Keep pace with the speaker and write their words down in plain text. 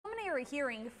preliminary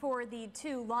hearing for the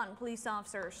two Lawton police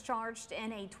officers charged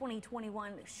in a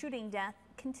 2021 shooting death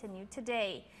continued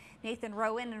today. Nathan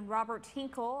Rowan and Robert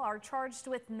Hinkle are charged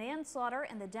with manslaughter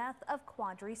and the death of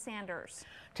Quadri Sanders.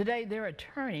 Today, their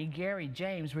attorney, Gary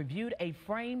James, reviewed a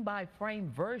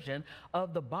frame-by-frame version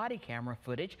of the body camera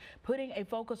footage, putting a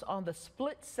focus on the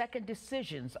split-second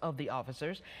decisions of the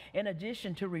officers. In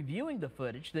addition to reviewing the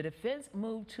footage, the defense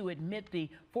moved to admit the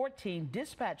 14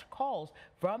 dispatch calls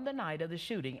from the night of the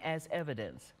shooting as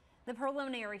evidence. The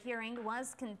preliminary hearing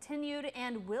was continued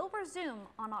and will resume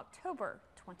on October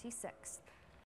 26th.